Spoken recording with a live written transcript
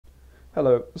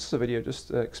Hello, this is a video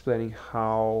just explaining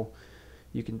how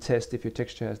you can test if your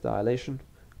texture has dilation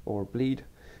or bleed.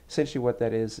 Essentially what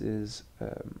that is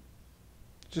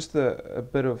just a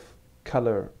bit of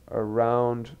color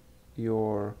around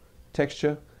your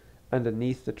texture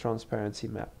underneath the transparency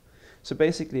map. So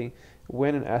basically,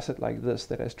 when an asset like this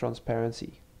that has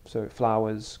transparency, so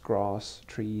flowers, grass,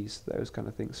 trees, those kind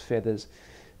of things, feathers,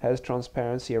 has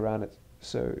transparency around it,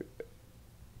 so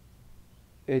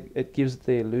it gives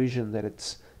the illusion that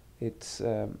it's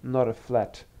not a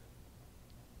flat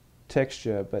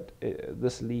texture, but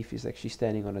this leaf is actually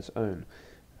standing on its own,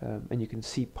 and you can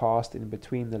see past in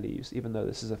between the leaves, even though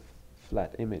this is a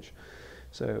flat image.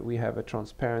 So we have a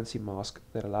transparency mask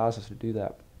that allows us to do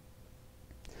that.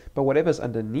 But whatever's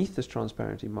underneath this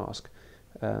transparency mask,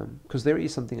 because there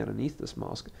is something underneath this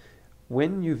mask,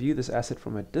 when you view this asset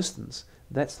from a distance,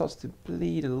 that starts to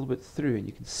bleed a little bit through, and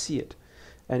you can see it.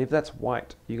 And if that's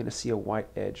white, you're going to see a white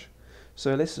edge.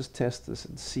 So let's just test this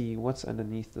and see what's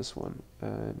underneath this one.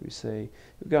 And we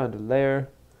go under layer,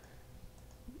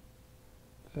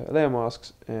 layer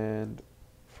masks, and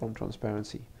from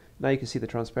transparency. Now you can see the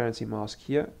transparency mask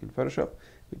here in Photoshop.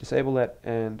 We disable that,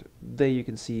 and there you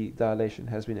can see dilation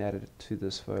has been added to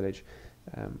this foliage,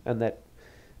 and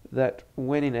that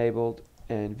when enabled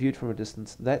and viewed from a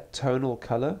distance, that tonal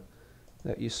color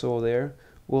that you saw there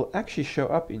will actually show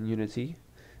up in Unity.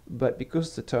 But because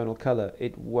it's a tonal color,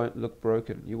 it won't look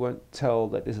broken. You won't tell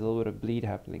that there's a little bit of bleed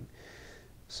happening.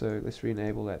 So let's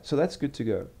re-enable that. So that's good to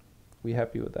go. We're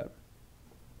happy with that.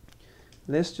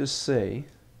 Let's just say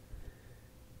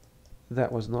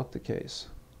that was not the case,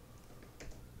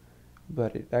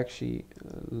 but it actually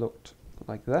looked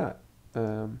like that.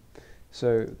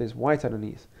 So there's white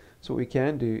underneath. So what we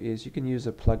can do is you can use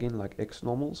a plugin like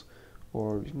XNormals,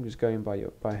 or you can just go in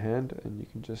by hand, and you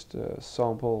can just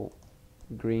sample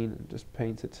green and just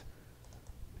paint it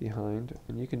behind,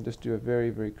 and you can just do a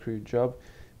very crude job,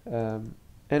 and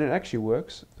it actually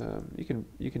works. You can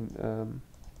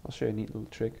I'll show you a neat little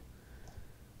trick.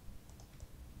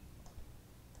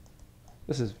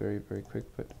 This is very quick,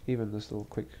 but even this little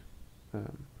quick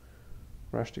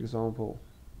rushed example will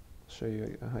show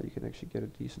you how you can actually get a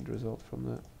decent result from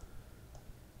that.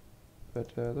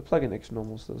 But the plugin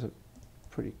XNormals does a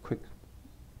pretty quick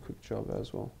job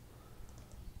as well.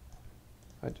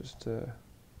 I just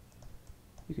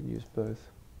you can use both.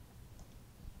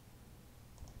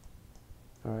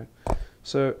 Alright,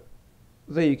 so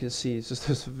there you can see it's just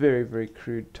this very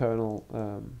crude tonal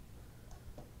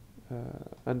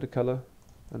undercoat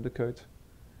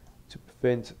to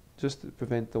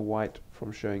prevent the white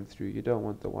from showing through. You don't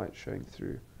want the white showing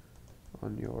through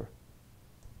on your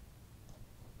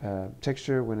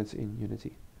texture when it's in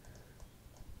Unity.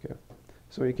 Okay,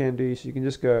 so what you can do is you can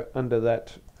just go under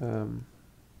that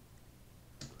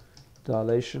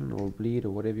dilation or bleed or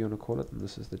whatever you want to call it, and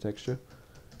this is the texture.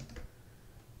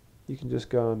 You can just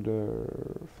go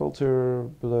under filter,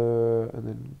 blur, and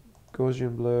then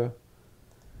Gaussian blur,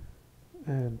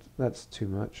 and that's too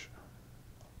much,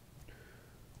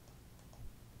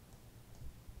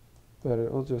 but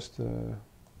it'll just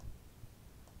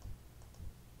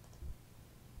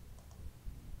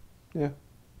yeah,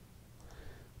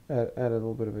 add a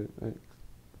little bit of a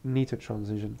neater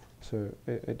transition, so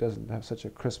it doesn't have such a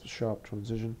crisp, sharp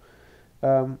transition.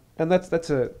 And that's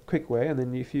a quick way. And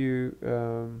then if you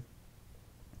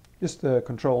just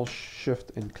Control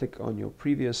Shift and click on your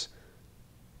previous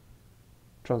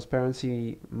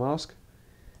transparency mask,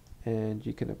 and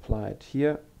you can apply it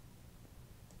here,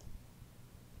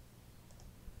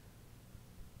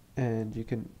 and you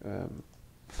can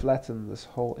flatten this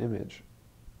whole image.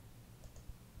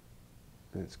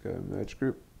 Let's go merge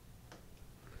group,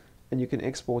 and you can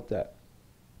export that,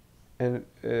 and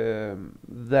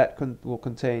that will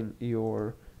contain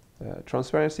your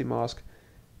transparency mask,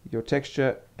 your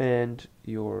texture, and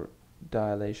your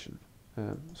dilation.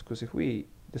 Because if we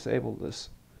disable this,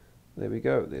 there we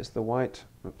go, there's the white,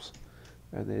 oops,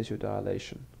 and there's your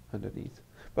dilation underneath.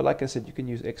 But like I said, you can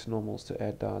use XNormals to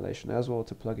add dilation as well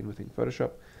to plug in within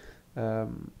Photoshop.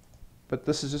 But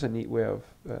this is just a neat way of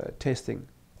testing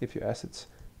if your assets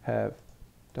have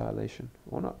dilation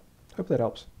or not. Hope that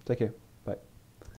helps. Take care.